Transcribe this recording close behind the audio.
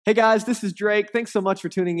Hey guys, this is Drake. Thanks so much for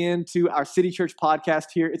tuning in to our City Church podcast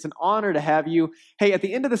here. It's an honor to have you. Hey, at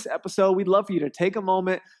the end of this episode, we'd love for you to take a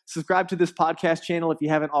moment, subscribe to this podcast channel if you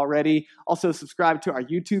haven't already. Also, subscribe to our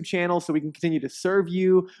YouTube channel so we can continue to serve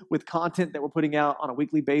you with content that we're putting out on a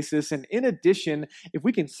weekly basis. And in addition, if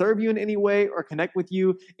we can serve you in any way or connect with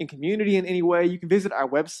you in community in any way, you can visit our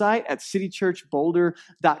website at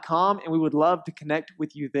citychurchboulder.com, and we would love to connect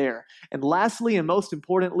with you there. And lastly, and most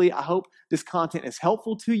importantly, I hope this content is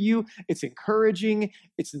helpful to you. It's encouraging,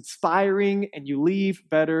 it's inspiring, and you leave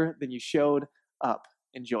better than you showed up.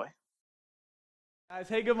 Enjoy. Guys,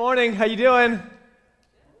 hey, good morning. How you doing?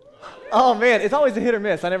 Oh man, it's always a hit or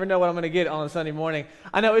miss. I never know what I'm going to get on a Sunday morning.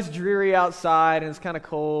 I know it's dreary outside and it's kind of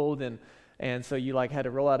cold, and so you had to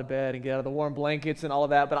roll out of bed and get out of the warm blankets and all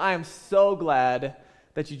of that, but I am so glad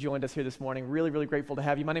that you joined us here this morning. Really, really grateful to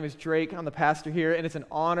have you. My name is Drake. I'm the pastor here, and it's an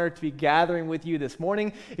honor to be gathering with you this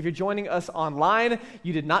morning. If you're joining us online,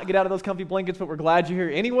 you did not get out of those comfy blankets, but we're glad you're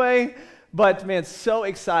here anyway. But man, so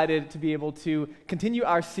excited to be able to continue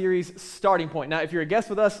our series, Starting Point. Now, if you're a guest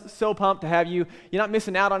with us, so pumped to have you. You're not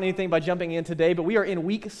missing out on anything by jumping in today, but we are in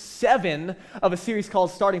week 7 of a series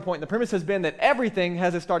called Starting Point. And the premise has been that everything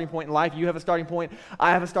has a starting point in life. You have a starting point.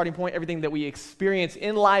 I have a starting point. Everything that we experience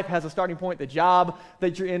in life has a starting point. The job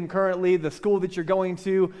that you're in currently, the school that you're going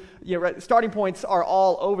to, starting points are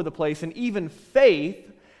all over the place. And even faith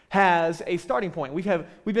has a starting point. We've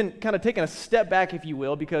been kind of taking a step back, if you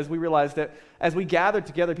will, because we realize that as we gather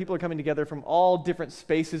together, people are coming together from all different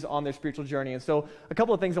spaces on their spiritual journey. And so a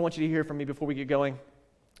couple of things I want you to hear from me before we get going.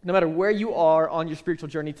 No matter where you are on your spiritual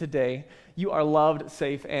journey today, you are loved,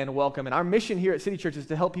 safe, and welcome. And our mission here at City Church is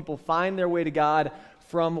to help people find their way to God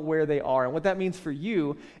from where they are. And what that means for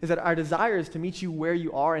you is that our desire is to meet you where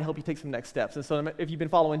you are and help you take some next steps. And so if you've been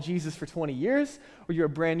following Jesus for 20 years, or you're a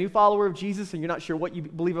brand new follower of Jesus and you're not sure what you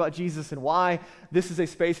believe about Jesus and why, this is a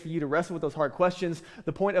space for you to wrestle with those hard questions.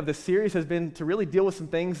 The point of this series has been to really deal with some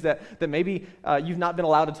things that maybe you've not been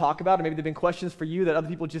allowed to talk about, and maybe they've been questions for you that other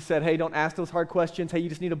people just said, hey, don't ask those hard questions. Hey, you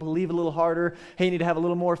just need to believe a little harder. Hey, you need to have a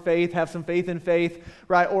little more faith, have some faith in faith,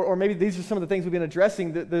 right? Or maybe these are some of the things we've been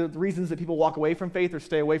addressing, the reasons that people walk away from faith or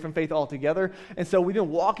stay away from faith altogether. And so we've been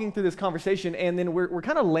walking through this conversation, and then we're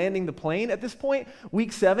kind of landing the plane at this point.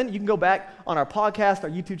 Week 7, you can go back on our podcast, our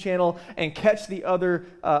YouTube channel, and catch the other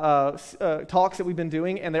talks that we've been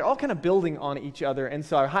doing, and they're all kind of building on each other. And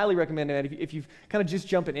so I highly recommend that if you've kind of just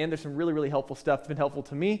jumping in, there's some really, really helpful stuff. It's been helpful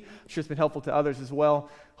to me. I'm sure it's been helpful to others as well.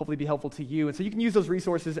 Hopefully be helpful to you. And so you can use those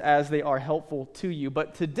resources as they are helpful to you.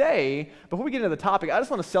 But today, before we get into the topic, I just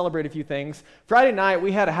want to celebrate a few things. Friday night,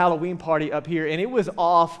 we had a Halloween party up here, and it was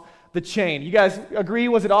off the chain. You guys agree?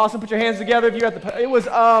 Was it awesome? Put your hands together if you're at the... It was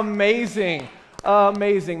amazing.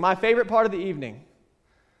 Amazing. My favorite part of the evening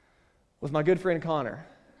was my good friend Connor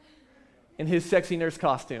in his sexy nurse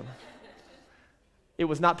costume. It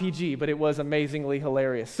was not PG, but it was amazingly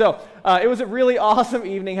hilarious. So it was a really awesome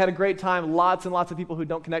evening, had a great time. Lots and lots of people who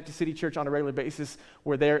don't connect to City Church on a regular basis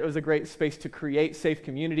were there. It was a great space to create safe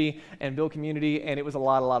community and build community, and it was a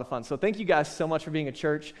lot of fun. So thank you guys so much for being a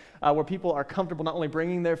church where people are comfortable not only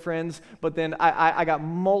bringing their friends, but then I got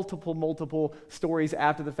multiple stories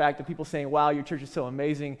after the fact of people saying, wow, your church is so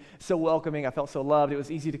amazing, so welcoming, I felt so loved, it was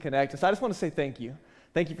easy to connect. And so I just want to say thank you.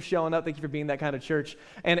 Thank you for showing up. Thank you for being that kind of church.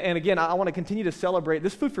 And again, I want to continue to celebrate.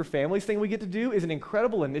 This Food for Families thing we get to do is an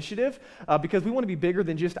incredible initiative because we want to be bigger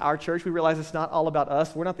than just our church. We realize it's not all about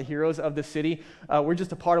us. We're not the heroes of the city. We're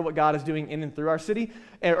just a part of what God is doing in and through our city,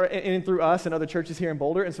 and through us and other churches here in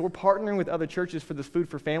Boulder. And so we're partnering with other churches for this Food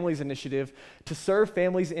for Families initiative to serve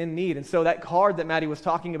families in need. And so that card that Maddie was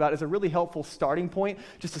talking about is a really helpful starting point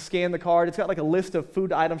just to scan the card. It's got like a list of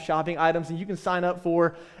food items, shopping items, and you can sign up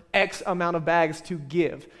for X amount of bags to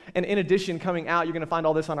give. And in addition, coming out, you're going to find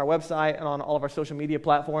all this on our website and on all of our social media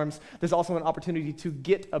platforms. There's also an opportunity to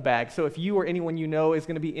get a bag. So if you or anyone you know is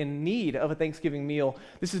going to be in need of a Thanksgiving meal,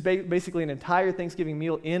 this is basically an entire Thanksgiving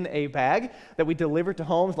meal in a bag that we deliver to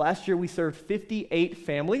homes. Last year, we served 58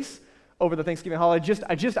 families over the Thanksgiving holiday,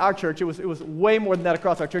 just our church. It was way more than that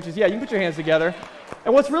across our churches. Yeah, you can put your hands together.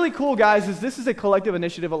 And what's really cool, guys, is this is a collective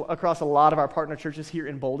initiative across a lot of our partner churches here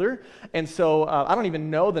in Boulder. And so I don't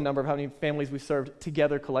even know the number of how many families we served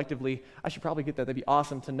together collectively. I should probably get that. That'd be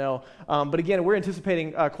awesome to know. But again, we're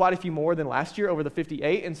anticipating quite a few more than last year over the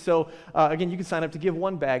 58. And so again, you can sign up to give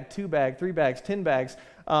 1 bag, 2 bags, 3 bags, 10 bags.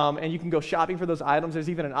 and you can go shopping for those items. There's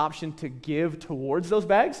even an option to give towards those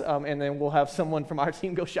bags, and then we'll have someone from our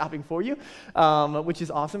team go shopping for you, which is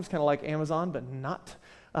awesome. It's kind of like Amazon, but not,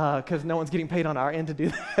 because no one's getting paid on our end to do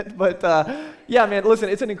that. But yeah, man, listen,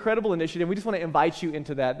 it's an incredible initiative. We just want to invite you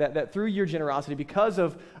into that through your generosity, because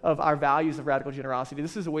of our values of radical generosity,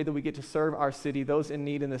 this is a way that we get to serve our city, those in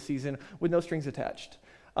need in this season, with no strings attached.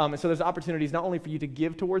 And so there's opportunities not only for you to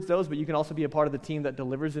give towards those, but you can also be a part of the team that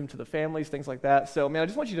delivers them to the families, things like that. So, man, I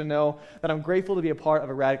just want you to know that I'm grateful to be a part of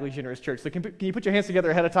a radically generous church. So can you put your hands together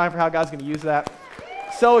ahead of time for how God's going to use that?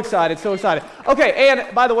 So excited, so excited. Okay,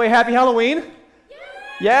 and by the way, happy Halloween.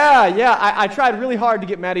 Yeah. I tried really hard to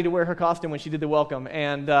get Maddie to wear her costume when she did the welcome,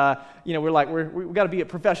 and we're like, we got to be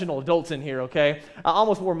professional adults in here, okay? I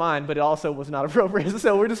almost wore mine, but it also was not appropriate,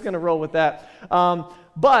 so we're just going to roll with that.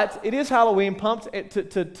 But it is Halloween, pumped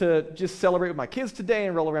to just celebrate with my kids today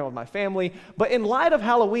and roll around with my family. But in light of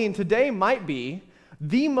Halloween, today might be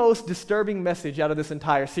the most disturbing message out of this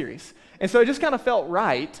entire series. And so it just kind of felt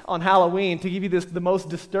right on Halloween to give you the most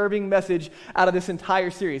disturbing message out of this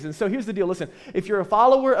entire series. And so here's the deal. Listen, if you're a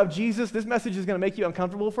follower of Jesus, this message is going to make you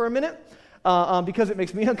uncomfortable for a minute, because it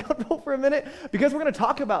makes me uncomfortable for a minute, because we're going to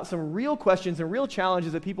talk about some real questions and real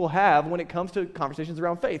challenges that people have when it comes to conversations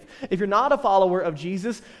around faith. If you're not a follower of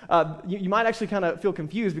Jesus, you might actually kind of feel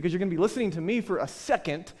confused, because you're going to be listening to me for a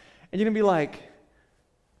second, and you're going to be like,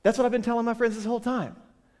 that's what I've been telling my friends this whole time.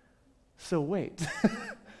 So wait.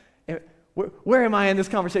 Where am I in this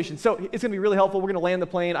conversation? So it's going to be really helpful. We're going to land the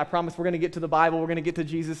plane. I promise we're going to get to the Bible. We're going to get to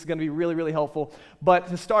Jesus. It's going to be really, really helpful. But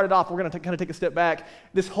to start it off, we're going to kind of take a step back.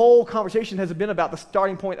 This whole conversation has been about the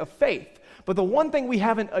starting point of faith. But the one thing we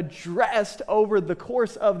haven't addressed over the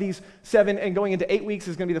course of these 7 and going into 8 weeks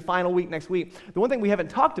is going to be the final week next week. The one thing we haven't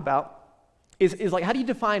talked about is like, how do you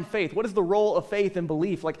define faith? What is the role of faith and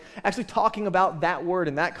belief? Like, actually talking about that word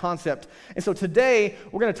and that concept. And so today,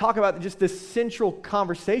 we're going to talk about just this central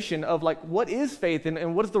conversation of, like, what is faith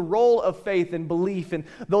and what is the role of faith and belief and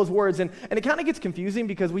those words. And it kind of gets confusing,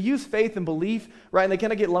 because we use faith and belief, right, and they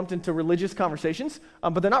kind of get lumped into religious conversations,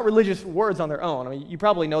 but they're not religious words on their own. I mean, you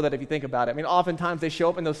probably know that if you think about it. I mean, oftentimes they show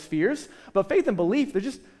up in those spheres, but faith and belief, they're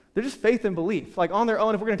just faith and belief. Like, on their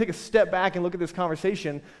own, if we're going to take a step back and look at this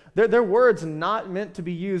conversation, they're words not meant to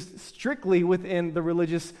be used strictly within the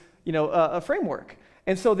religious, framework.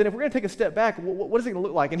 And so then if we're going to take a step back, what is it going to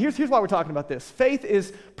look like? And here's why we're talking about this. Faith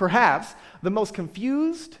is perhaps the most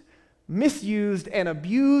confused, misused, and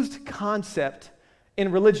abused concept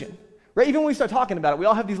in religion. Right? Even when we start talking about it, we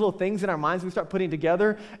all have these little things in our minds we start putting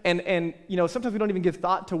together, and sometimes we don't even give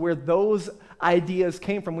thought to where those ideas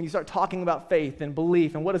came from when you start talking about faith and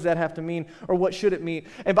belief, and what does that have to mean, or what should it mean?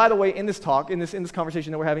 And by the way, in this talk, in this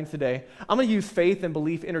conversation that we're having today, I'm going to use faith and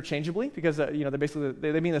belief interchangeably, because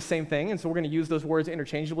they mean the same thing, and so we're going to use those words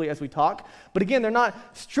interchangeably as we talk. But again, they're not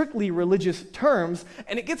strictly religious terms,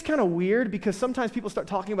 and it gets kind of weird, because sometimes people start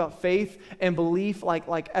talking about faith and belief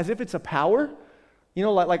like as if it's a power.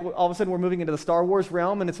 Like all of a sudden we're moving into the Star Wars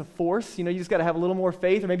realm, and it's a force. You just got to have a little more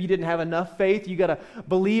faith, or maybe you didn't have enough faith. You got to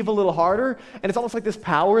believe a little harder, and it's almost like this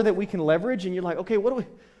power that we can leverage. And you're like, okay, what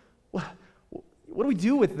do we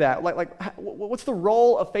do with that? What's the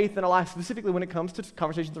role of faith in our life, specifically when it comes to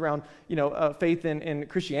conversations around faith in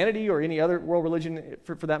Christianity or any other world religion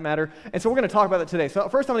for that matter? And so we're going to talk about that today. So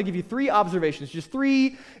first, I'm going to give you 3 observations, just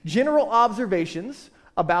 3 general observations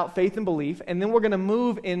about faith and belief, and then we're going to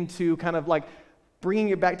move into kind of like bringing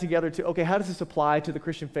it back together to, okay, how does this apply to the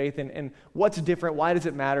Christian faith, and what's different? Why does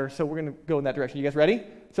it matter? So we're going to go in that direction. You guys ready?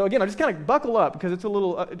 So again, I'll just kind of buckle up, because it's a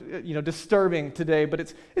little, disturbing today, but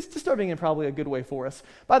it's disturbing in probably a good way for us.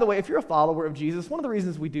 By the way, if you're a follower of Jesus, one of the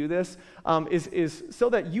reasons we do this is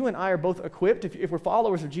so that you and I are both equipped. If we're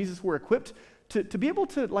followers of Jesus, we're equipped to be able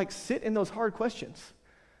to sit in those hard questions.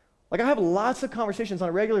 Like, I have lots of conversations on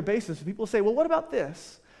a regular basis where people say, well, what about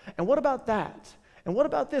this? And what about that? And what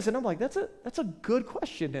about this? And I'm like, that's a good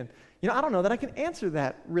question. And I don't know that I can answer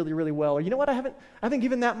that really, really well. Or you know what? I haven't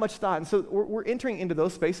given that much thought. And so we're entering into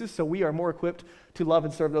those spaces, so we are more equipped to love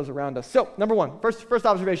and serve those around us. So number one, first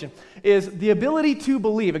observation is the ability to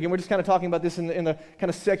believe. Again, we're just kind of talking about this in the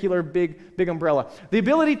kind of secular big umbrella. The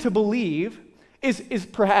ability to believe is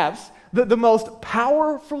perhaps the most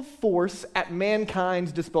powerful force at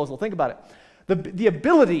mankind's disposal. Think about it. The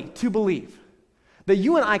ability to believe. That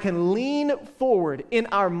you and I can lean forward in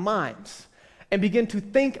our minds and begin to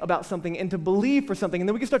think about something and to believe for something, and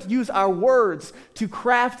then we can start to use our words to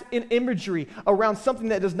craft an imagery around something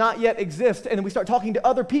that does not yet exist, and then we start talking to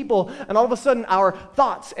other people, and all of a sudden our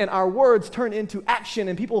thoughts and our words turn into action,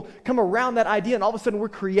 and people come around that idea, and all of a sudden we're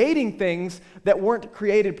creating things that weren't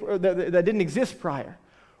created, that didn't exist prior.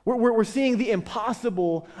 We're seeing the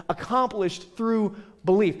impossible accomplished through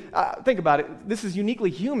belief. Think about it. This is uniquely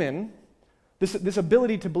human, this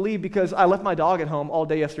ability to believe, because I left my dog at home all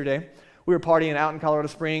day yesterday. We were partying out in Colorado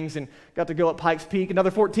Springs and got to go up Pikes Peak,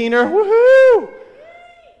 another 14er. Woohoo!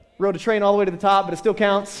 Rode a train all the way to the top, but it still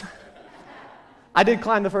counts. I did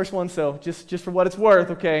climb the first one, so just for what it's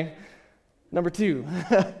worth, okay? Number 2,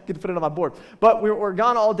 get to put it on my board. But we're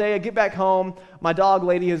gone all day. I get back home. My dog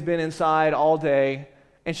lady has been inside all day,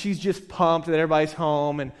 and she's just pumped that everybody's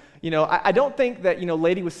home. And, I don't think that,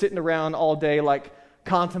 lady was sitting around all day, like,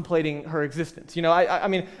 contemplating her existence. I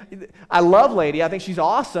mean, I love Lady. I think she's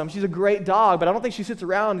awesome. She's a great dog, but I don't think she sits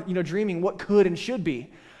around, dreaming what could and should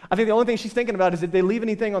be. I think the only thing she's thinking about is if they leave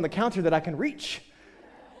anything on the counter that I can reach.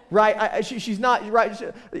 Right? She's not,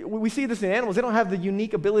 right? We see this in animals. They don't have the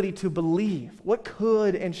unique ability to believe what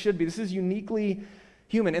could and should be. This is uniquely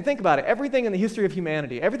human. And think about it. Everything in the history of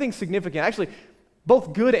humanity, everything significant, actually,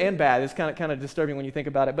 both good and bad, is kind of disturbing when you think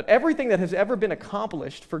about it, but everything that has ever been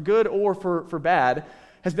accomplished, for good or for bad,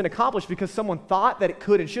 has been accomplished because someone thought that it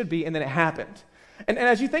could and should be, and then it happened. And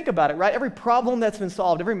as you think about it, right, every problem that's been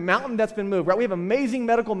solved, every mountain that's been moved, right, we have amazing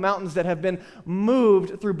medical mountains that have been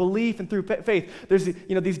moved through belief and through faith. There's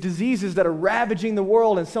these diseases that are ravaging the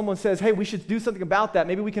world, and someone says, hey, we should do something about that.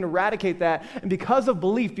 Maybe we can eradicate that. And because of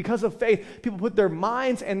belief, because of faith, people put their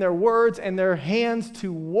minds and their words and their hands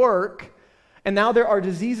to work. And now there are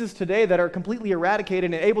diseases today that are completely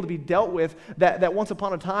eradicated and able to be dealt with that once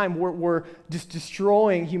upon a time were just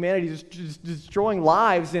destroying humanity, just destroying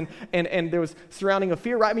lives, and there was surrounding of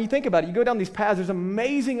fear, right? I mean, you think about it. You go down these paths, there's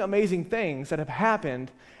amazing, amazing things that have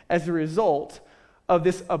happened as a result of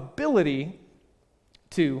this ability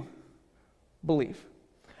to believe.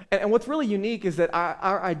 And what's really unique is that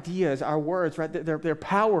our ideas, our words, right, they're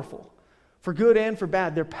powerful. For good and for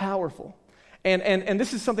bad, they're powerful. And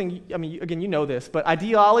this is something, I mean, again, you know this, but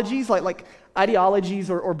ideologies, like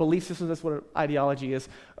ideologies or belief systems, that's what an ideology is.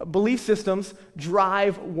 Belief systems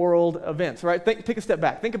drive world events, right? Take a step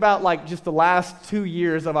back. Think about like just the last 2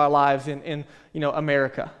 years of our lives in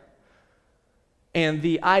America. And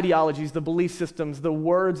the ideologies, the belief systems, the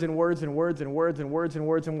words and words and words and words and words and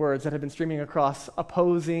words and words that have been streaming across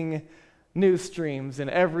opposing news streams and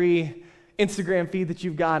every Instagram feed that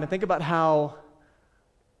you've got. And think about how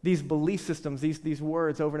these belief systems, these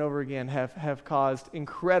words over and over again have caused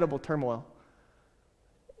incredible turmoil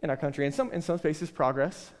in our country. In some spaces,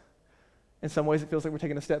 progress. In some ways, it feels like we're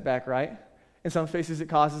taking a step back, right? In some spaces, it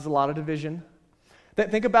causes a lot of division.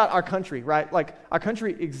 Think about our country, right? Like, our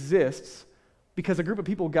country exists because a group of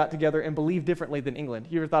people got together and believed differently than England.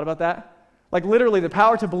 You ever thought about that? Like, literally, the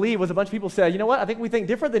power to believe was a bunch of people said, you know what? I think we think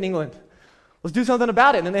different than England. Let's do something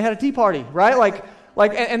about it. And then they had a tea party, right?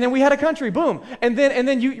 And then we had a country, boom. And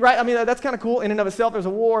then you, right, I mean, that's kind of cool in and of itself. There's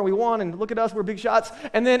a war, and we won, and look at us, we're big shots.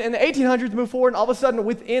 And then in the 1800s, move forward, and all of a sudden,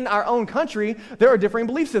 within our own country, there are differing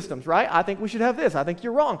belief systems, right? I think we should have this. I think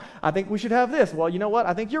you're wrong. I think we should have this. Well, you know what?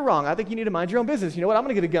 I think you're wrong. I think you need to mind your own business. You know what? I'm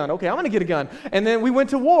going to get a gun. Okay, I'm going to get a gun. And then we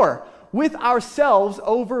went to war with ourselves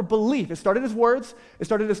over belief. It started as words. It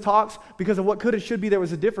started as talks. Because of what could and should be, there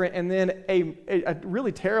was a different, and then a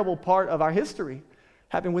really terrible part of our history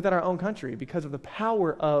happened within our own country because of the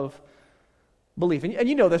power of belief. And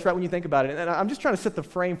you know this, right, when you think about it. And I'm just trying to set the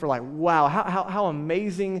frame for like, wow, how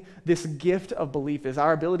amazing this gift of belief is,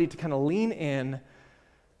 our ability to kind of lean in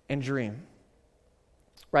and dream.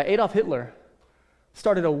 Right, Adolf Hitler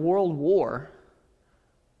started a world war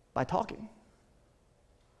by talking.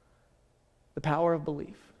 The power of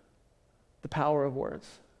belief, the power of words.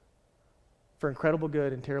 For incredible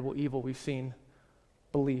good and terrible evil, we've seen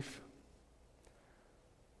belief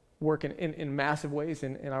work in massive ways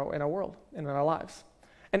in our world and in our lives.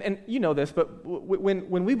 And you know this, but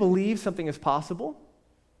when we believe something is possible,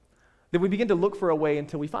 then we begin to look for a way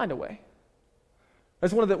until we find a way.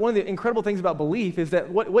 That's one of the incredible things about belief is that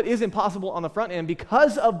what is impossible on the front end,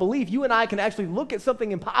 because of belief, you and I can actually look at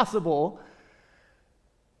something impossible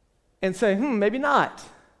and say, maybe not,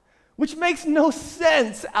 which makes no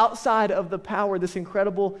sense outside of the power, this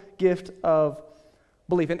incredible gift of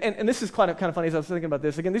belief. And this is kind of funny as I was thinking about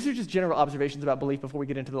this. Again, these are just general observations about belief before we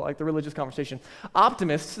get into the religious conversation.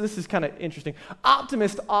 Optimists, this is kind of interesting.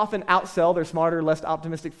 Optimists often outsell their smarter, less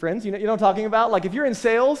optimistic friends. You know what I'm talking about? Like if you're in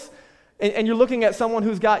sales and you're looking at someone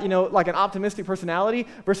who's got, like an optimistic personality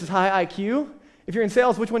versus high IQ, if you're in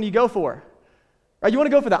sales, which one do you go for? Right, you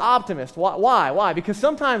want to go for the optimist. Why? Because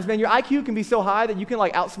sometimes, man, your IQ can be so high that you can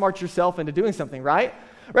like outsmart yourself into doing something, right?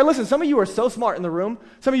 Right, listen, some of you are so smart in the room.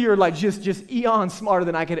 Some of you are like just eons smarter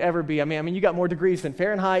than I could ever be. I mean, you got more degrees than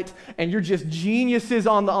Fahrenheit, and you're just geniuses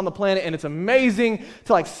on the planet, and it's amazing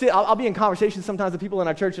to like sit. I'll be in conversations sometimes with people in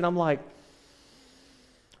our church, and I'm like,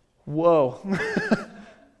 Whoa.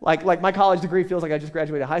 Like my college degree feels like I just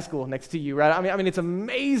graduated high school next to you, right? I mean, it's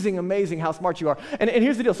amazing how smart you are. And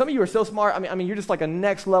here's the deal. Some of you are so smart. I mean, you're just like a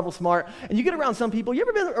next level smart. And you get around some people. You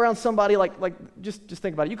ever been around somebody just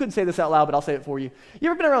think about it. You couldn't say this out loud, but I'll say it for you. You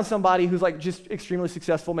ever been around somebody who's like just extremely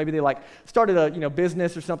successful? Maybe they like started a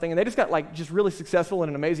business or something, and they just got like just really successful in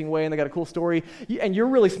an amazing way, and they got a cool story. And you're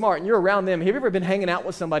really smart, and you're around them. Have you ever been hanging out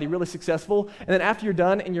with somebody really successful, and then after you're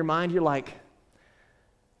done, in your mind, you're like,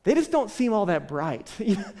 they just don't seem all that bright.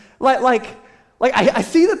 like I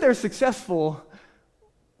see that they're successful,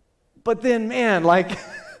 but then, man, like,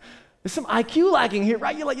 there's some IQ lacking here,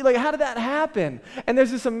 right? You're like, how did that happen? And there's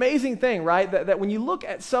this amazing thing, right, that when you look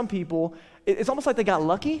at some people, it's almost like they got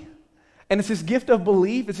lucky. And it's this gift of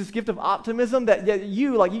belief, it's this gift of optimism that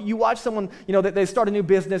you watch someone, that they start a new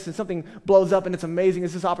business and something blows up and it's amazing.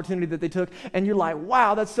 It's this opportunity that they took, and you're like,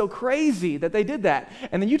 wow, that's so crazy that they did that.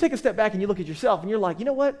 And then you take a step back and you look at yourself and you're like, you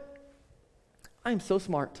know what? I am so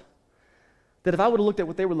smart that if I would have looked at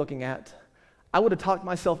what they were looking at, I would have talked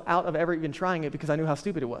myself out of ever even trying it because I knew how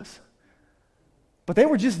stupid it was. But they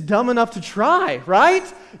were just dumb enough to try, right?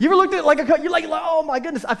 You ever looked at you're like, oh my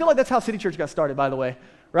goodness. I feel like that's how City Church got started, by the way.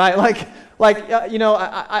 Right,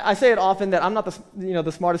 I say it often that I'm not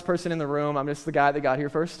the smartest person in the room. I'm just the guy that got here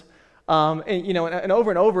first. And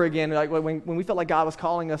over again, like when we felt like God was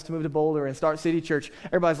calling us to move to Boulder and start City Church,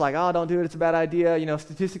 everybody's like, oh, don't do it. It's a bad idea.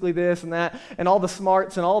 Statistically this and that, and all the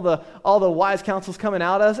smarts and all the wise counsels coming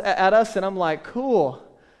at us, and I'm like, cool.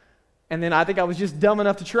 And then I think I was just dumb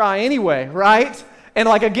enough to try anyway, right? And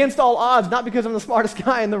like against all odds, not because I'm the smartest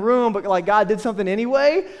guy in the room, but like God did something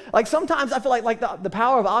anyway. Like sometimes I feel like the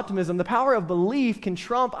power of optimism, the power of belief can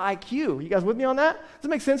trump IQ. You guys with me on that? Does it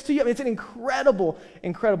make sense to you? I mean, it's an incredible,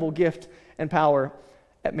 incredible gift and power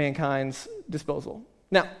at mankind's disposal.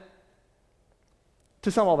 Now,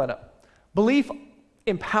 to sum all that up, belief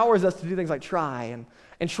empowers us to do things like try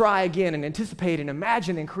and try again and anticipate and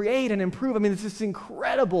imagine and create and improve. I mean, it's this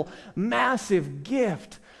incredible, massive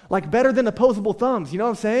gift. Like better than opposable thumbs, you know what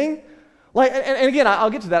I'm saying? And again, I'll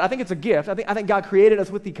get to that. I think it's a gift. I think God created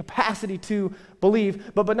us with the capacity to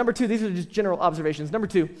believe. But number two, these are just general observations. Number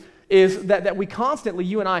two is that we constantly,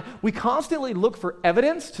 you and I, we constantly look for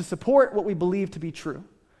evidence to support what we believe to be true.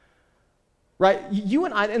 Right? You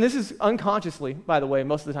and I, and this is unconsciously, by the way,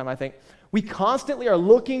 most of the time I think, we constantly are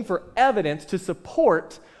looking for evidence to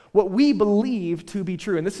support what we believe to be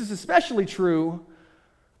true. And this is especially true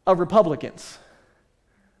of Republicans.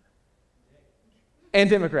 And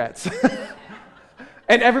Democrats.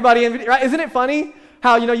 And everybody, right? Isn't it funny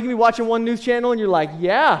how, you can be watching one news channel and you're like,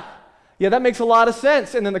 yeah, that makes a lot of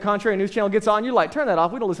sense. And then the contrary news channel gets on, you're like, turn that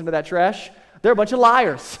off. We don't listen to that trash. They're a bunch of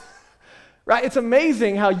liars. Right? It's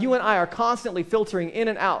amazing how you and I are constantly filtering in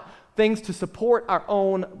and out things to support our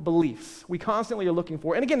own beliefs. We constantly are looking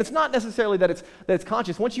for. And again, it's not necessarily that it's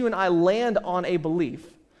conscious. Once you and I land on a belief,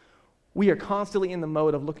 we are constantly in the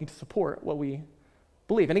mode of looking to support what we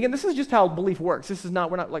believe. And again, this is just how belief works. We're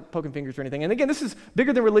not like poking fingers or anything. And again, this is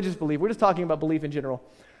bigger than religious belief. We're just talking about belief in general.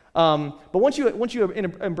 But once you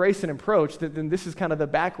embrace and approach, then this is kind of the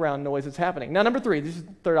background noise that's happening. Now, number three, this is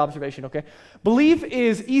the third observation, okay? Belief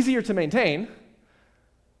is easier to maintain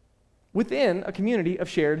within a community of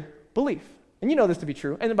shared belief. And you know this to be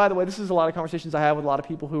true. And by the way, this is a lot of conversations I have with a lot of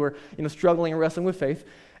people who are struggling and wrestling with faith.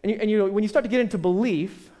 And when you start to get into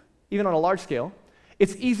belief, even on a large scale,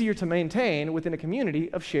 it's easier to maintain within a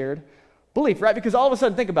community of shared belief, right? Because all of a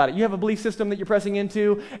sudden, think about it. You have a belief system that you're pressing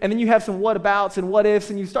into, and then you have some what-abouts and what-ifs,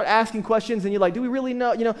 and you start asking questions, and you're like, do we really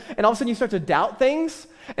know? And all of a sudden you start to doubt things.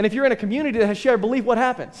 And if you're in a community that has shared belief, what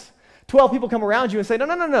happens? 12 people come around you and say,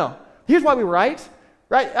 no. Here's why we're right?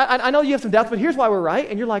 I know you have some doubts, but here's why we're right.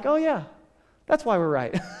 And you're like, oh, yeah, that's why we're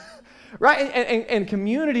right. Right? And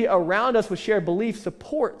community around us with shared belief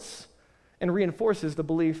supports and reinforces the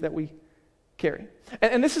belief that we carry.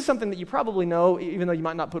 And this is something that you probably know, even though you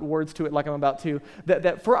might not put words to it like I'm about to,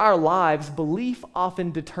 that for our lives, belief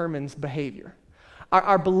often determines behavior.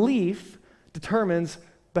 Our belief determines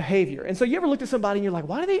behavior. And so you ever looked at somebody and you're like,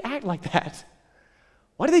 why do they act like that?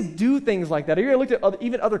 Why do they do things like that? Or you ever looked at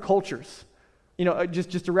even other cultures,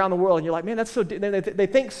 just around the world, and you're like, man, that's so, they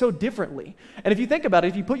think so differently. And if you think about it,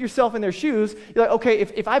 if you put yourself in their shoes, you're like, okay,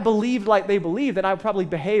 if I believed like they believe, then I would probably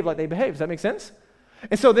behave like they behave. Does that make sense?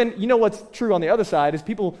 And so then, what's true on the other side is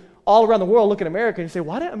people all around the world look at America and say,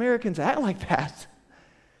 why do Americans act like that?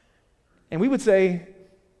 And we would say,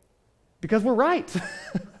 because we're right.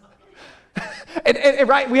 and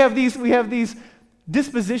right, we have these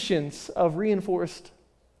dispositions of reinforced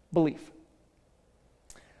belief.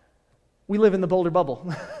 We live in the Boulder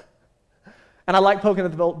bubble. And I like poking at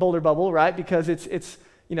the Boulder bubble, right? Because it's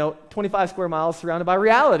 25 square miles surrounded by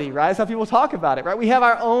reality, right? That's how people talk about it, right? We have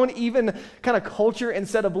our own even kind of culture and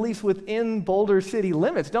set of beliefs within Boulder city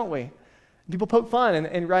limits, don't we? People poke fun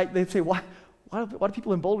and right, they say, why do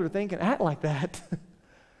people in Boulder think and act like that?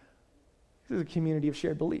 This is a community of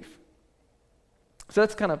shared belief. So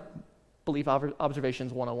that's kind of belief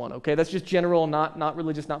observations 101, okay? That's just general, not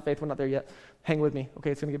religious, not faith. We're not there yet. Hang with me,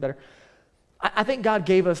 okay? It's going to get better. I think God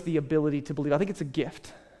gave us the ability to believe. I think it's a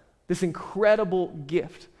gift. This incredible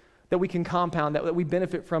gift that we can compound, that we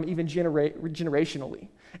benefit from even generationally.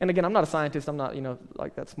 And again, I'm not a scientist. I'm not,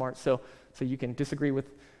 like that smart. So you can disagree with,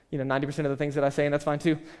 90% of the things that I say, and that's fine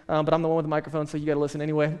too. But I'm the one with the microphone, so you got to listen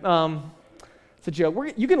anyway. It's a joke.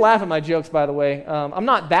 You can laugh at my jokes, by the way. I'm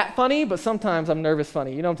not that funny, but sometimes I'm nervous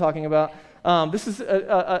funny. You know what I'm talking about? This is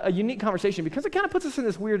a unique conversation because it kind of puts us in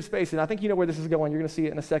this weird space, and I think you know where this is going. You're going to see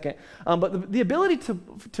it in a second. But the ability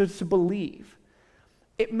to believe,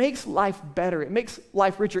 it makes life better. It makes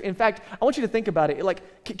life richer. In fact, I want you to think about it.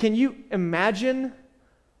 Like, can you imagine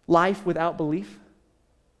life without belief?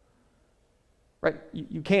 Right?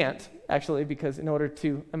 You can't, actually, because in order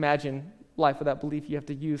to imagine life without belief, you have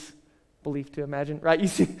to use belief to imagine, right? You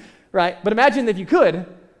see, right? But imagine if you could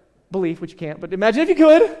believe, which you can't, but imagine if you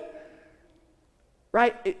could,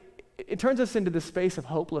 right? It turns us into this space of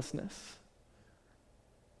hopelessness,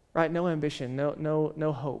 right? No ambition,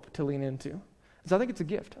 no hope to lean into. So I think it's a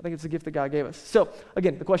gift. I think it's a gift that God gave us. So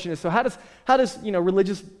again, the question is, so how does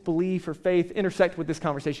religious belief or faith intersect with this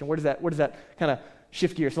conversation? Where does that kind of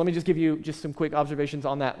shift gears? So let me just give you just some quick observations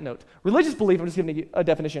on that note. Religious belief, I'm just giving you a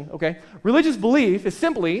definition, okay? Religious belief is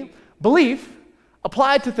simply belief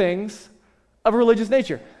applied to things of a religious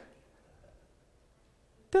nature.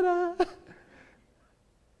 Ta-da!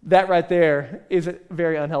 That right there is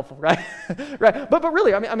very unhelpful, right? Right. But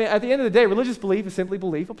really, I mean, at the end of the day, religious belief is simply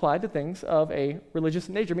belief applied to things of a religious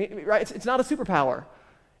nature. Right? It's not a superpower.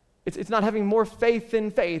 It's not having more faith than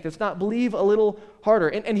faith. It's not believe a little harder.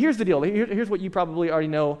 And here's the deal. Here's what you probably already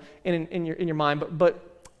know in your mind.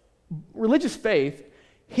 But religious faith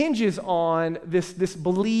hinges on this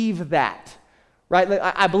believe that, right? Like,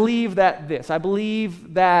 I believe that this. I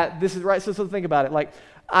believe that this is right. So think about it. Like,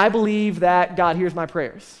 I believe that God hears my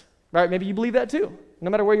prayers, right? Maybe you believe that too, no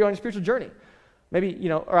matter where you are on your spiritual journey. Maybe,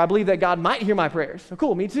 or I believe that God might hear my prayers. So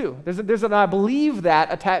cool, me too. There's an I believe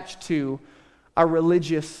that attached to a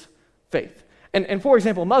religious faith. And for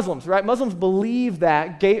example, Muslims, right? Muslims believe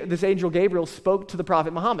that this angel Gabriel spoke to the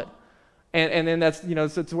prophet Muhammad. And then that's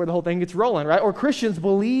where the whole thing gets rolling, right? Or Christians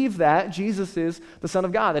believe that Jesus is the Son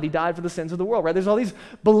of God, that he died for the sins of the world, right? There's all these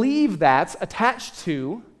believe that's attached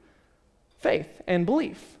to faith and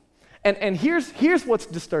belief. And here's what's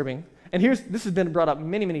disturbing. And this has been brought up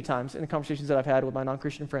many, many times in the conversations that I've had with my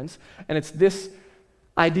non-Christian friends. And it's this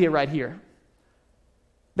idea right here.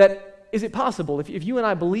 That is it possible, if you and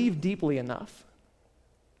I believe deeply enough,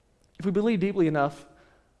 if we believe deeply enough,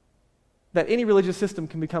 that any religious system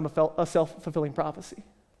can become a self-fulfilling prophecy?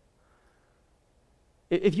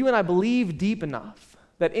 If you and I believe deep enough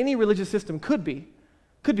that any religious system could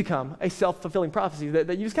become a self-fulfilling prophecy,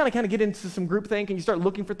 that you just kind of get into some groupthink and you start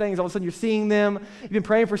looking for things, all of a sudden you're seeing them, you've been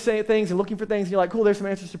praying for things and looking for things, and you're like, cool, there's some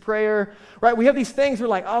answers to prayer, right? We have these things, we're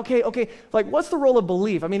like, okay, like what's the role of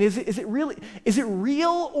belief? I mean, is it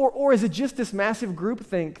real or is it just this massive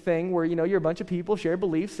groupthink thing where, you're a bunch of people, share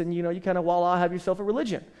beliefs, and you kind of voila, have yourself a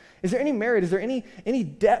religion? Is there any merit? Is there any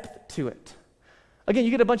depth to it? Again,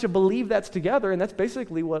 you get a bunch of believe that's together, and that's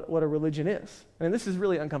basically what a religion is. And this is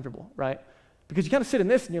really uncomfortable, right? Because you kind of sit in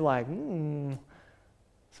this and you're like,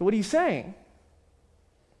 so what are you saying?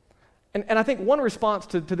 And I think one response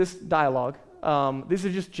to this dialogue, these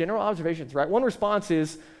are just general observations, right? One response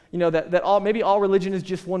is, that maybe all religion is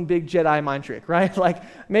just one big Jedi mind trick, right? Like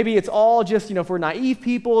maybe it's all just, for naive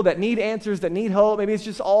people that need answers, that need hope. Maybe it's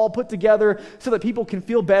just all put together so that people can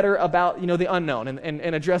feel better about, the unknown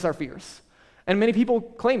and address our fears. And many people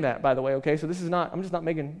claim that, by the way, okay? So I'm just not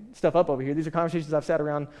making stuff up over here. These are conversations I've sat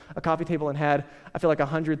around a coffee table and had, I feel like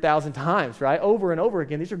 100,000 times, right? Over and over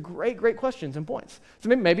again. These are great, great questions and points. So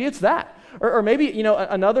maybe it's that. Or maybe,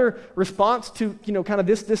 another response to, kind of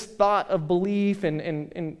this thought of belief and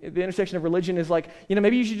the intersection of religion is like,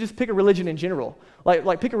 maybe you should just pick a religion in general.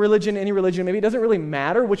 Like pick a religion, any religion. Maybe it doesn't really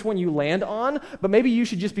matter which one you land on, but maybe you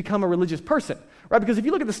should just become a religious person, right? Because if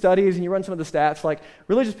you look at the studies and you run some of the stats, like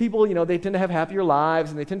religious people, they tend to have happier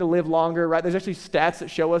lives and they tend to live longer, right? There's actually stats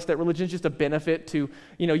that show us that religion is just a benefit to,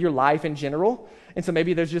 your life in general. And so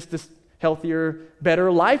maybe there's just this healthier,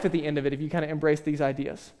 better life at the end of it if you kind of embrace these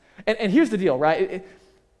ideas. And here's the deal, right?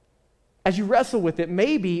 As you wrestle with it,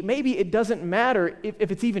 maybe it doesn't matter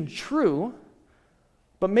if it's even true,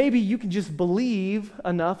 but maybe you can just believe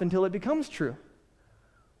enough until it becomes true.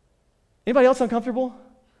 Anybody else uncomfortable?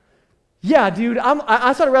 Yeah, dude,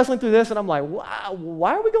 I started wrestling through this, and I'm like, wow,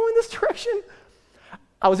 why are we going this direction?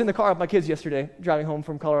 I was in the car with my kids yesterday, driving home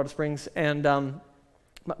from Colorado Springs, and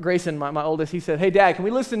Grayson, my oldest, he said, hey, Dad, can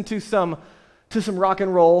we listen to some rock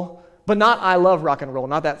and roll, but not I love rock and roll,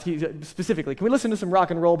 not that specifically. Can we listen to some rock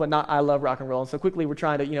and roll, but not I love rock and roll? And so quickly we're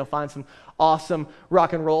trying to, find some awesome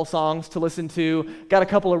rock and roll songs to listen to. Got a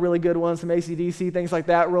couple of really good ones, some AC/DC, things like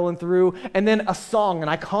that rolling through. And then a song, an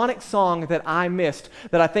iconic song that I missed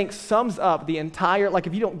that I think sums up the entire, like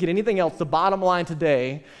if you don't get anything else, the bottom line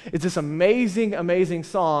today is this amazing, amazing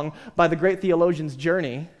song by the great theologians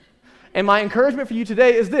Journey. And my encouragement for you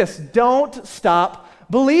today is this: don't stop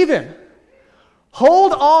believing.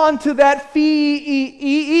 Hold on to that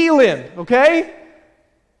feeling, okay?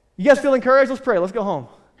 You guys feel encouraged? Let's pray. Let's go home.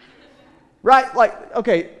 Right? Like,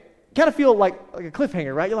 okay, kind of feel like a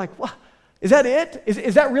cliffhanger, right? You're like, what? Is that it?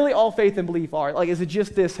 Is that really all faith and belief are? Like, is it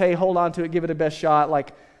just this, hey, hold on to it, give it a best shot?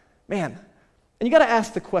 Like, man. And you got to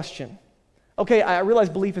ask the question. Okay, I realize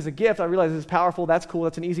belief is a gift. I realize it's powerful. That's cool.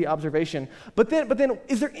 That's an easy observation. But then,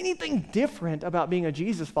 is there anything different about being a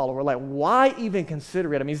Jesus follower? Like, why even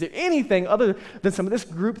consider it? I mean, is there anything other than some of this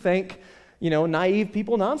groupthink, naive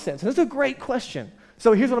people nonsense? And that's a great question.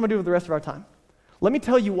 So here's what I'm going to do with the rest of our time. Let me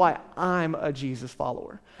tell you why I'm a Jesus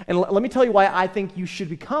follower. And let me tell you why I think you should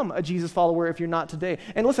become a Jesus follower if you're not today.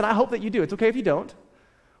 And listen, I hope that you do. It's okay if you don't.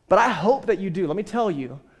 But I hope that you do. Let me tell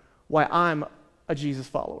you why I'm a Jesus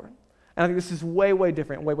follower. And I think this is way, way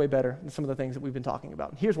different, way, way better than some of the things that we've been talking about.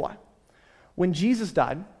 And here's why. When Jesus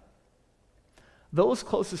died, those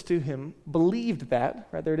closest to him believed that,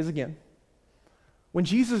 right there it is again. When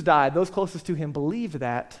Jesus died, those closest to him believed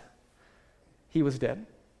that he was dead.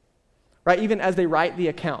 Right? Even as they write the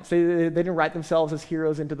accounts, they didn't write themselves as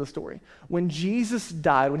heroes into the story. When Jesus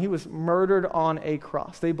died, when he was murdered on a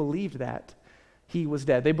cross, they believed that he was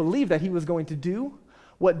dead. They believed that he was going to do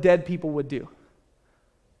what dead people would do.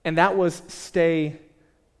 And that was stay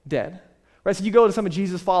dead. Right? So you go to some of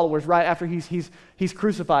Jesus' followers right after he's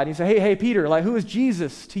crucified, and you say, hey, Peter, like, who is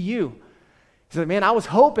Jesus to you? He said, man, I was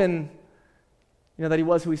hoping, that he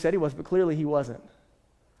was who he said he was, but clearly he wasn't.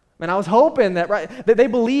 Man, I was hoping that they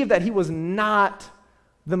believed that he was not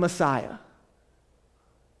the Messiah.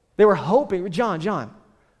 They were hoping, John,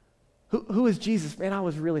 who is Jesus? Man, I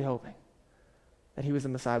was really hoping that he was the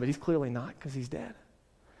Messiah, but he's clearly not because he's dead.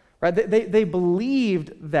 Right? They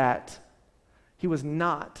believed that he was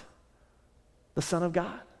not the Son of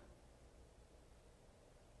God.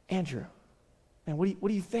 Andrew, man, what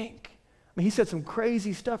do you think? I mean, he said some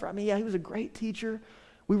crazy stuff. I mean, yeah, he was a great teacher.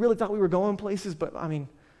 We really thought we were going places, but I mean,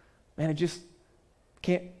 man, it just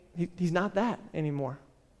can't, he's not that anymore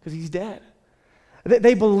because he's dead.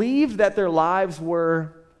 They believed that their lives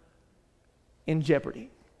were in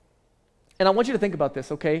jeopardy. And I want you to think about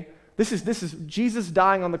this, okay? This is Jesus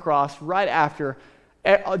dying on the cross right after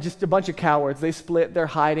just a bunch of cowards. They split, they're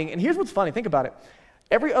hiding. And here's what's funny, think about it.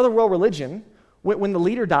 Every other world religion, when the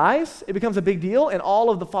leader dies, it becomes a big deal, and all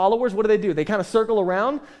of the followers, what do? They kind of circle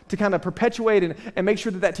around to kind of perpetuate and make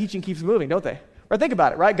sure that teaching keeps moving, don't they? Right, think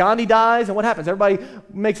about it, right? Gandhi dies, and what happens? Everybody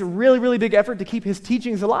makes a really, really big effort to keep his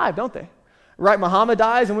teachings alive, don't they? Right, Muhammad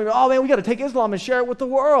dies, and we got to take Islam and share it with the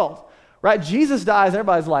world. Right, Jesus dies, and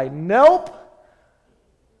everybody's like, nope.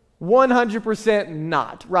 100%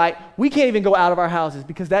 not, right? We can't even go out of our houses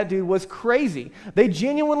because that dude was crazy. They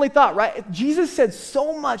genuinely thought, right? Jesus said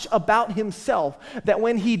so much about himself that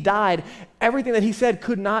when he died, everything that he said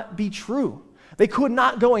could not be true. They could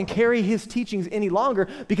not go and carry his teachings any longer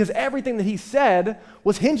because everything that he said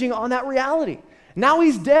was hinging on that reality. Now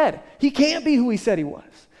he's dead. He can't be who he said he was.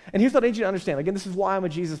 And here's what I need you to understand. Again, this is why I'm a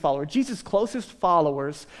Jesus follower. Jesus' closest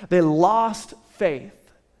followers, they lost faith.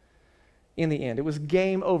 In the end, it was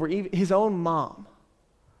game over. Even his own mom,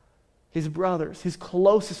 his brothers, his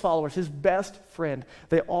closest followers, his best friend,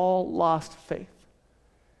 they all lost faith.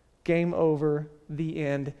 Game over, the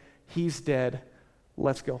end. He's dead.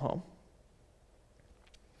 Let's go home.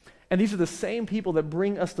 And these are the same people that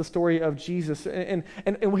bring us the story of Jesus. And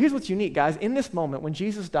here's what's unique, guys. In this moment, when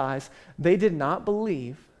Jesus dies, they did not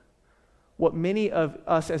believe what many of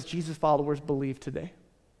us as Jesus followers believe today.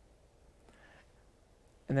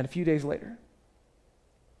 And then a few days later,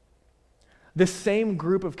 this same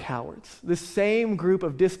group of cowards, this same group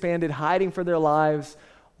of disbanded, hiding for their lives,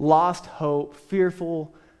 lost hope,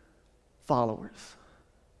 fearful followers.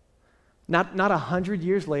 Not 100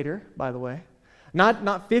 years later, by the way.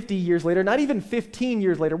 Not 50 years later, not even 15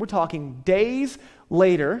 years later. We're talking days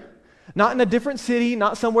later. Not in a different city,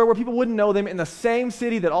 not somewhere where people wouldn't know them, in the same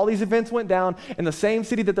city that all these events went down, in the same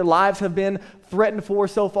city that their lives have been threatened for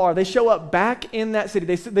so far. They show up back in that city.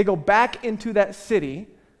 They go back into that city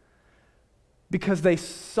because they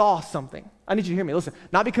saw something. I need you to hear me. Listen,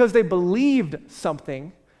 not because they believed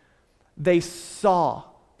something, they saw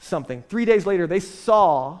something. 3 days later, they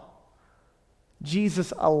saw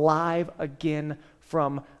Jesus alive again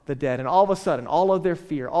from the dead. And all of a sudden, all of their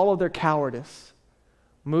fear, all of their cowardice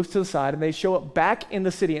moves to the side, and they show up back in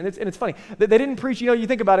the city. And it's funny. They didn't preach, you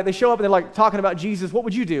think about it, they show up and they're like talking about Jesus. What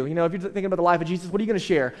would you do? If you're thinking about the life of Jesus, what are you going to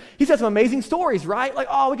share? He's had some amazing stories, right? Like,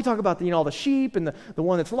 we could talk about all the sheep and the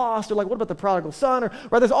one that's lost, or like, what about the prodigal son? Or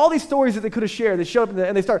right, there's all these stories that they could have shared. They show up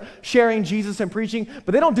and they start sharing Jesus and preaching,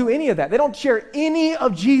 but they don't do any of that. They don't share any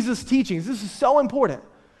of Jesus' teachings. This is so important.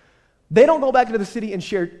 They don't go back into the city and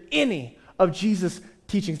share any of Jesus'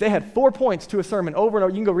 teachings. They had 4 points to a sermon over and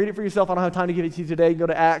over. You can go read it for yourself. I don't have time to give it to you today. You can go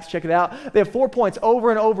to Acts, check it out. They have 4 points over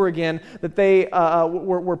and over again that they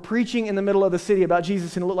were preaching in the middle of the city about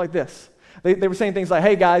Jesus, and it looked like this. They were saying things like,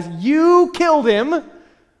 hey guys, you killed him,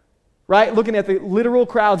 right? Looking at the literal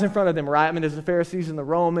crowds in front of them, right? I mean, there's the Pharisees and the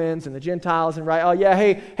Romans and the Gentiles, and right, oh yeah,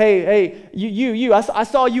 hey, you, I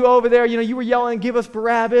saw you over there, you were yelling, give us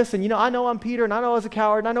Barabbas, and I know I'm Peter, and I know I was a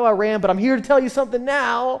coward, and I know I ran, but I'm here to tell you something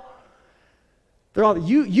now. They're all,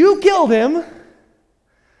 you killed him.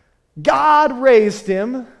 God raised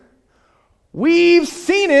him. We've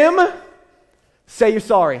seen him. Say you're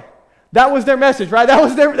sorry. That was their message, right? That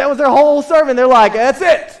was their whole sermon. They're like, that's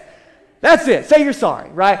it. That's it. Say you're sorry,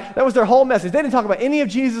 right? That was their whole message. They didn't talk about any of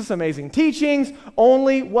Jesus' amazing teachings,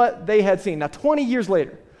 only what they had seen. Now, 20 years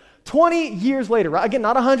later, right? Again,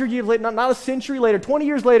 not 100 years later, not a century later, 20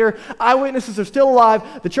 years later, eyewitnesses are still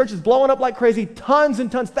alive. The church is blowing up like crazy. Tons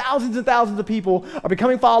and tons, thousands and thousands of people are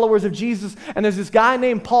becoming followers of Jesus. And there's this guy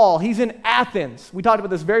named Paul. He's in Athens. We talked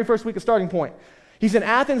about this very first week of Starting Point. He's in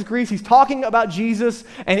Athens, Greece. He's talking about Jesus.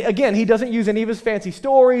 And again, he doesn't use any of his fancy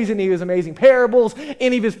stories, any of his amazing parables,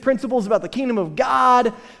 any of his principles about the kingdom of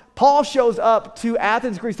God. Paul shows up to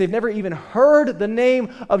Athens, Greece. They've never even heard the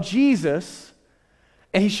name of Jesus.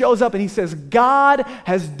 And he shows up and he says, God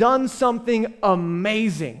has done something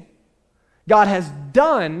amazing. God has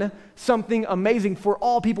done something amazing for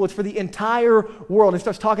all people. It's for the entire world. And he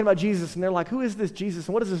starts talking about Jesus, and they're like, who is this Jesus?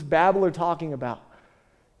 And what is this babbler talking about?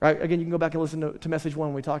 Right? Again, you can go back and listen to message 1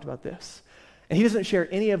 when we talked about this. And he doesn't share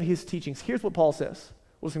any of his teachings. Here's what Paul says.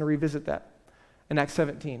 We're just going to revisit that in Acts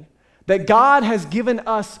 17. That God has given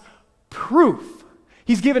us proof.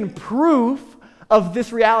 He's given proof of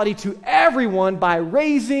this reality to everyone by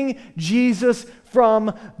raising Jesus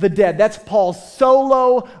from the dead. That's Paul's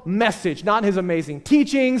solo message, not his amazing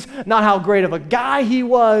teachings, not how great of a guy he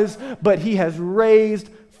was, but he has raised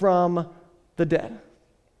from the dead.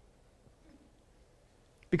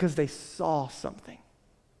 Because they saw something.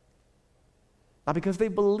 Not because they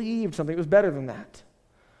believed something. It was better than that.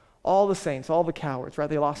 All the saints, all the cowards, right?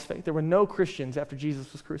 They lost faith. There were no Christians after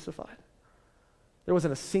Jesus was crucified. There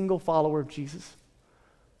wasn't a single follower of Jesus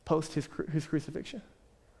post his crucifixion.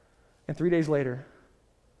 And 3 days later,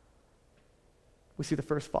 we see the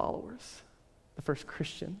first followers, the first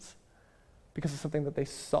Christians, because of something that they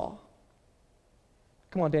saw.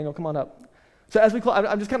 Come on, Daniel, come on up. So as we close,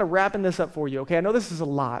 I'm just kind of wrapping this up for you, okay? I know this is a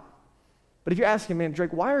lot, but if you're asking, man,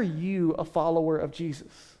 Drake, why are you a follower of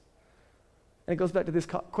Jesus? And it goes back to this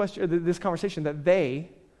question, this conversation that they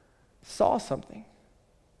saw something.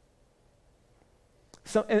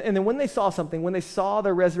 And then when they saw something, when they saw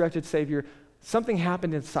their resurrected Savior, something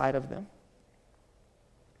happened inside of them.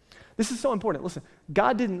 This is so important. Listen,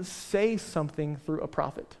 God didn't say something through a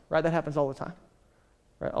prophet, right? That happens all the time,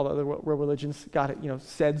 right? All the other world religions, God,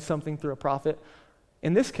 said something through a prophet.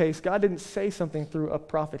 In this case, God didn't say something through a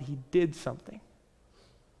prophet. He did something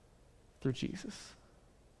through Jesus.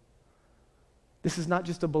 This is not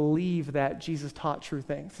just to believe that Jesus taught true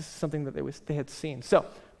things. This is something that they had seen. So,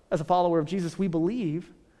 as a follower of Jesus, we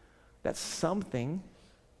believe that something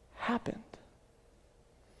happened.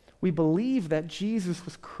 We believe that Jesus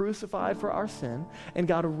was crucified for our sin and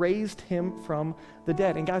God raised him from the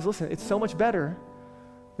dead. And guys, listen, it's so much better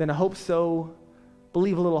than a hope so,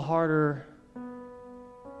 believe a little harder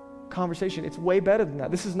conversation. It's way better than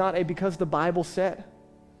that. This is not a because the Bible said.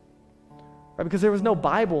 Right? Because there was no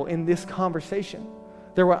Bible in this conversation.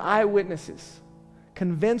 There were eyewitnesses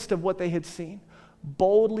convinced of what they had seen,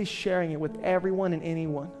 boldly sharing it with everyone and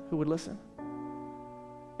anyone who would listen.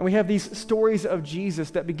 And we have these stories of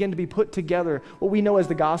Jesus that begin to be put together, what we know as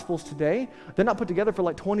the Gospels today. They're not put together for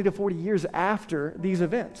like 20 to 40 years after these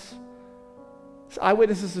events. So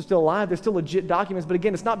eyewitnesses are still alive. They're still legit documents. But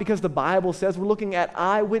again, it's not because the Bible says. We're looking at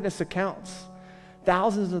eyewitness accounts.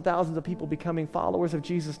 Thousands and thousands of people becoming followers of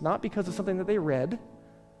Jesus, not because of something that they read,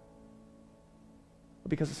 but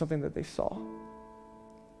because of something that they saw.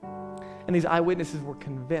 And these eyewitnesses were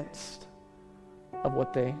convinced of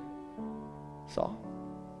what they saw.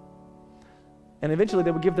 And eventually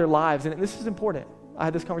they would give their lives, and this is important. I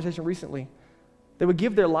had this conversation recently. They would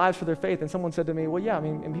give their lives for their faith, and someone said to me, well, yeah, I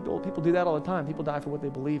mean, and people do that all the time. People die for what they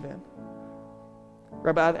believe in.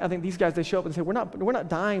 Right, but I think these guys, they show up and say, we're not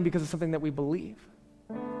dying because of something that we believe.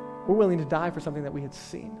 We're willing to die for something that we had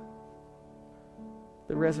seen.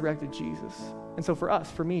 The resurrected Jesus. And so for us,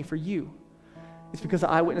 for me, for you, it's because of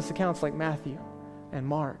eyewitness accounts like Matthew and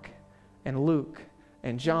Mark and Luke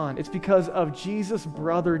and John. It's because of Jesus'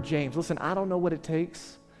 brother James. Listen, I don't know what it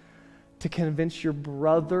takes to convince your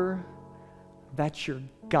brother that you're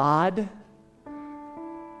God,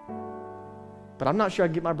 but I'm not sure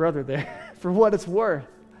I'd get my brother there for what it's worth.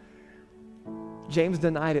 James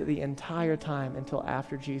denied it the entire time until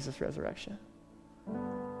after Jesus' resurrection.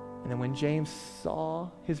 And then when James saw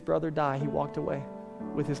his brother die, he walked away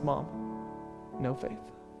with his mom. No faith.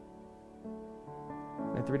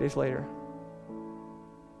 And 3 days later,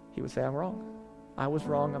 he would say, I'm wrong. I was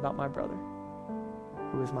wrong about my brother,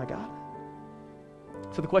 who is my God.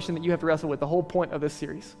 So the question that you have to wrestle with, the whole point of this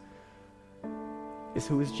series, is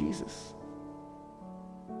who is Jesus?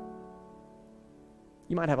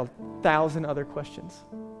 You might have 1,000 other questions.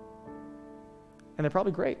 And they're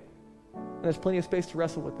probably great. And there's plenty of space to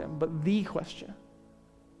wrestle with them. But the question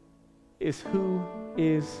is, who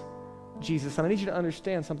is Jesus? And I need you to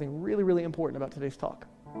understand something really, really important about today's talk.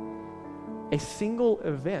 A single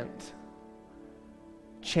event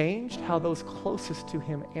changed how those closest to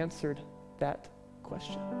him answered that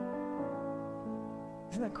question.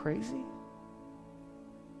 Isn't that crazy?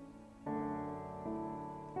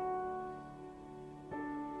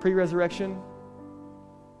 Pre-resurrection,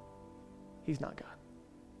 he's not God.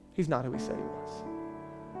 He's not who he said he was.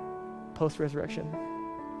 Post-resurrection,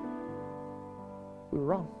 we were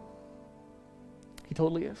wrong. He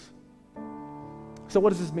totally is. So what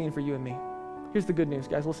does this mean for you and me? Here's the good news,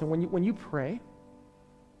 guys. Listen, when you pray,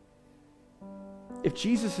 if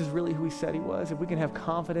Jesus is really who he said he was, if we can have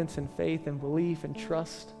confidence and faith and belief and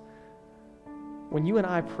trust, when you and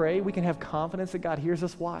I pray, we can have confidence that God hears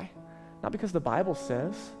us. Why? Not because the Bible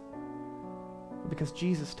says, but because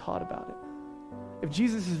Jesus taught about it. If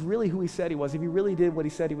Jesus is really who he said he was, if he really did what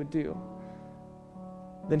he said he would do,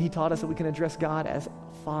 then he taught us that we can address God as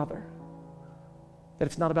Father. That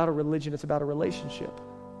it's not about a religion, it's about a relationship.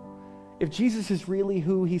 If Jesus is really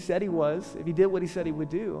who he said he was, if he did what he said he would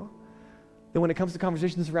do, then when it comes to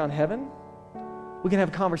conversations around heaven, we can have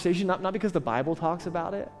a conversation not because the Bible talks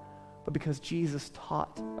about it, but because Jesus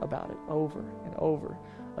taught about it over and over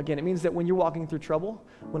again. It means that when you're walking through trouble,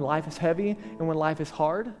 when life is heavy and when life is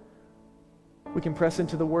hard, we can press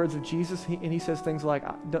into the words of Jesus, and he says things like,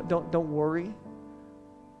 don't worry,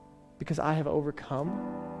 because I have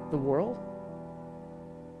overcome the world.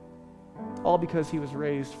 All because he was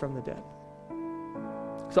raised from the dead.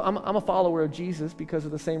 So I'm a follower of Jesus because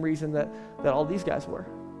of the same reason that all these guys were.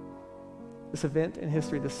 This event in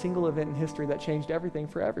history, this single event in history that changed everything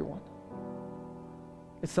for everyone.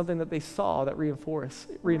 It's something that they saw that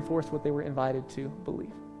reinforced what they were invited to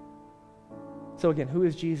believe. So again, who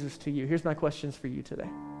is Jesus to you? Here's my questions for you today.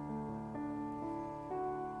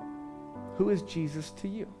 Who is Jesus to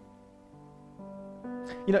you?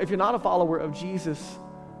 You know, if you're not a follower of Jesus,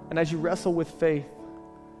 and as you wrestle with faith,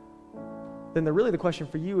 then the question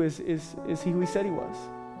for you is he who he said he was?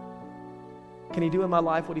 Can he do in my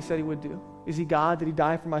life what he said he would do? Is he God? Did he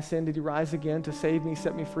die for my sin? Did he rise again to save me,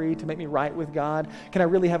 set me free, to make me right with God? Can I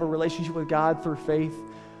really have a relationship with God through faith?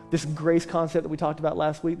 This grace concept that we talked about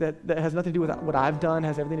last week that has nothing to do with what I've done,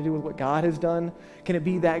 has everything to do with what God has done. Can it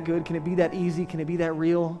be that good? Can it be that easy? Can it be that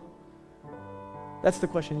real? That's the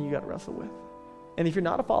question you got to wrestle with. And if you're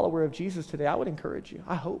not a follower of Jesus today, I would encourage you,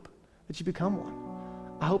 I hope that you become one.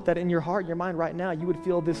 I hope that in your heart, your mind right now, you would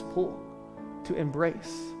feel this pull to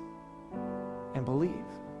embrace and believe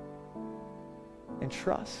and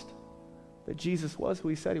trust that Jesus was who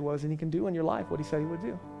he said he was, and he can do in your life what he said he would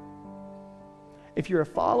do. If you're a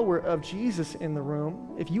follower of Jesus in the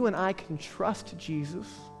room, if you and I can trust Jesus,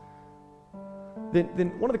 then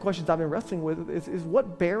one of the questions I've been wrestling with is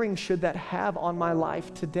what bearing should that have on my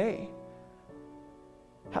life today?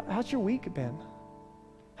 How's your week been?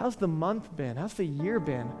 How's the month been? How's the year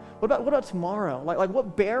been? What about tomorrow? Like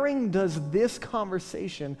what bearing does this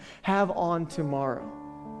conversation have on tomorrow?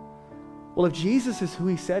 Well, if Jesus is who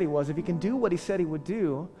he said he was, if he can do what he said he would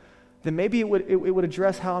do, then maybe it would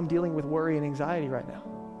address how I'm dealing with worry and anxiety right now.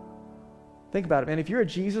 Think about it, man. If you're a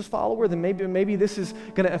Jesus follower, then maybe this is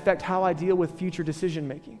going to affect how I deal with future decision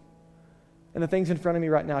making and the things in front of me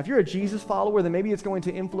right now. If you're a Jesus follower, then maybe it's going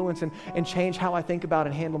to influence and change how I think about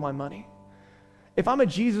and handle my money. If I'm a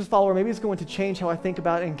Jesus follower, maybe it's going to change how I think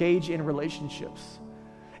about and engage in relationships.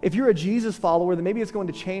 If you're a Jesus follower, then maybe it's going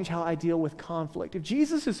to change how I deal with conflict. If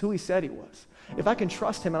Jesus is who he said he was, if I can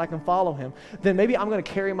trust him and I can follow him, then maybe I'm going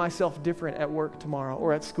to carry myself different at work tomorrow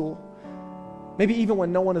or at school. Maybe even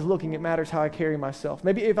when no one is looking, it matters how I carry myself.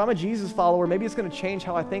 Maybe if I'm a Jesus follower, maybe it's going to change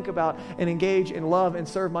how I think about and engage and love and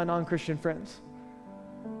serve my non-Christian friends.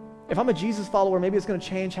 If I'm a Jesus follower, maybe it's going to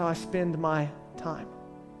change how I spend my time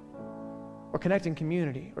or connect in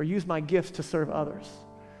community or use my gifts to serve others.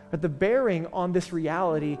 But the bearing on this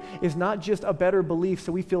reality is not just a better belief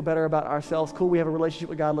so we feel better about ourselves. Cool, we have a relationship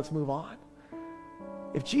with God, let's move on.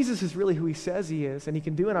 If Jesus is really who he says he is and he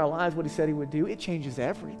can do in our lives what he said he would do, it changes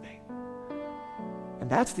everything. And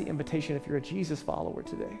that's the invitation if you're a Jesus follower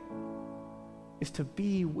today, is to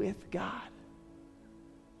be with God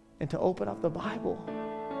and to open up the Bible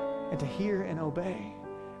and to hear and obey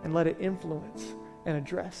and let it influence and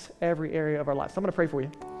address every area of our lives. So I'm going to pray for you,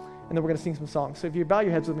 and then we're going to sing some songs. So if you bow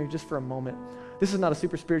your heads with me just for a moment, this is not a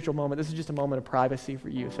super spiritual moment. This is just a moment of privacy for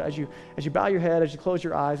you. So as you bow your head, as you close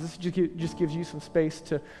your eyes, this just gives you some space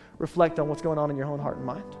to reflect on what's going on in your own heart and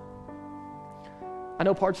mind. I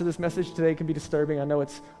know parts of this message today can be disturbing. I know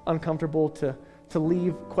it's uncomfortable to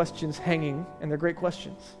leave questions hanging, and they're great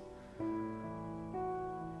questions.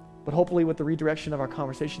 But hopefully with the redirection of our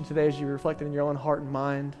conversation today, as you reflect in your own heart and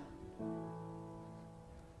mind,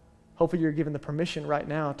 hopefully you're given the permission right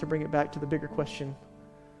now to bring it back to the bigger question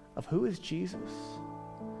of who is Jesus?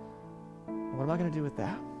 And what am I going to do with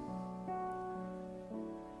that?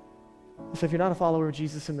 So if you're not a follower of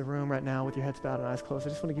Jesus in the room right now with your heads bowed and eyes closed, I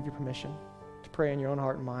just want to give you permission to pray in your own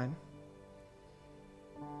heart and mind.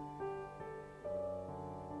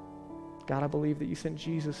 God, I believe that you sent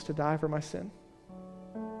Jesus to die for my sin,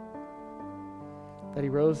 that he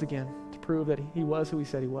rose again to prove that he was who he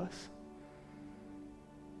said he was,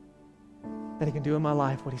 that he can do in my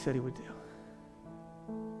life what he said he would do.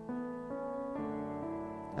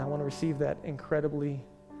 And I want to receive that incredibly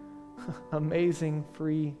amazing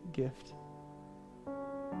free gift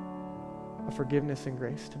of forgiveness and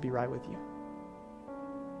grace to be right with you.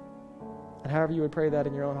 And however you would pray that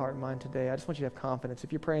in your own heart and mind today, I just want you to have confidence.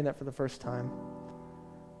 If you're praying that for the first time,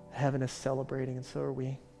 heaven is celebrating, and so are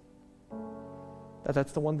we.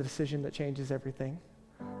 That's the one decision that changes everything.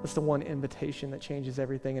 That's the one invitation that changes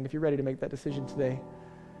everything. And if you're ready to make that decision today,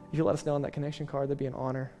 if you let us know on that connection card, that'd be an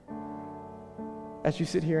honor. As you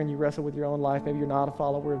sit here and you wrestle with your own life, maybe you're not a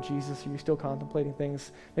follower of Jesus, or you're still contemplating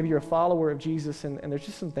things. Maybe you're a follower of Jesus, and there's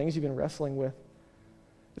just some things you've been wrestling with.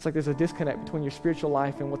 It's like there's a disconnect between your spiritual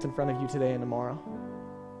life and what's in front of you today and tomorrow.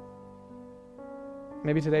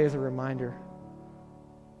 Maybe today is a reminder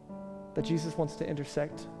that Jesus wants to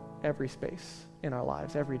intersect every space in our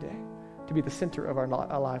lives every day, to be the center of our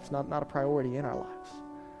lives, not a priority in our lives.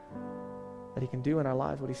 That he can do in our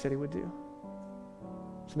lives what he said he would do.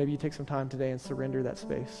 So maybe you take some time today and surrender that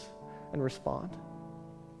space and respond.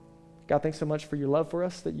 God, thanks so much for your love for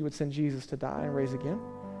us, that you would send Jesus to die and raise again.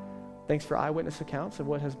 Thanks for eyewitness accounts of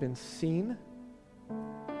what has been seen,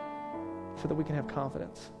 so that we can have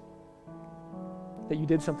confidence that you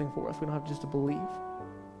did something for us. We don't have just to believe.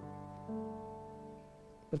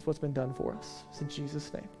 That's what's been done for us. It's in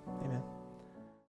Jesus' name. Amen.